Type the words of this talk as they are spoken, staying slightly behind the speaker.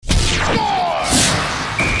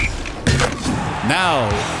Now,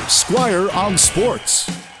 Squire on Sports.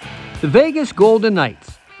 The Vegas Golden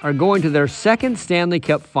Knights are going to their second Stanley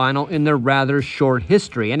Cup Final in their rather short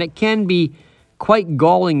history, and it can be quite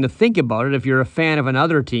galling to think about it if you're a fan of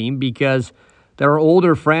another team, because there are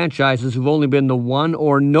older franchises who've only been to one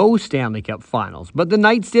or no Stanley Cup Finals. But the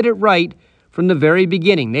Knights did it right from the very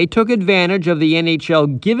beginning. They took advantage of the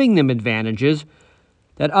NHL giving them advantages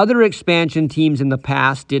that other expansion teams in the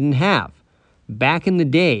past didn't have. Back in the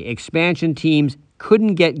day, expansion teams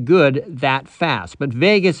couldn't get good that fast, but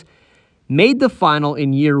Vegas made the final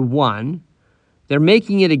in year one. They're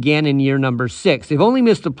making it again in year number 6. They've only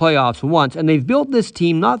missed the playoffs once, and they've built this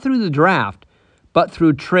team not through the draft, but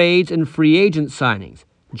through trades and free agent signings.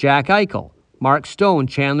 Jack Eichel, Mark Stone,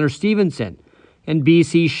 Chandler Stevenson, and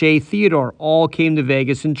BC Shea Theodore all came to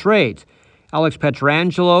Vegas in trades. Alex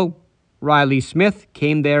Pietrangelo, Riley Smith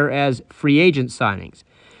came there as free agent signings.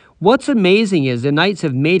 What's amazing is the Knights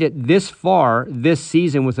have made it this far this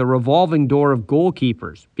season with a revolving door of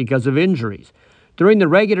goalkeepers because of injuries. During the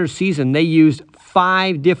regular season, they used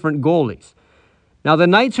 5 different goalies. Now, the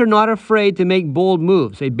Knights are not afraid to make bold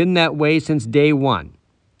moves. They've been that way since day one.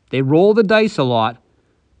 They roll the dice a lot,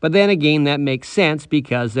 but then again, that makes sense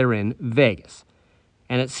because they're in Vegas.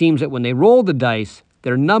 And it seems that when they roll the dice,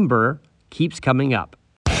 their number keeps coming up.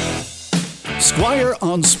 Squire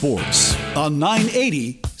on Sports on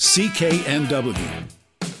 980 CKNW.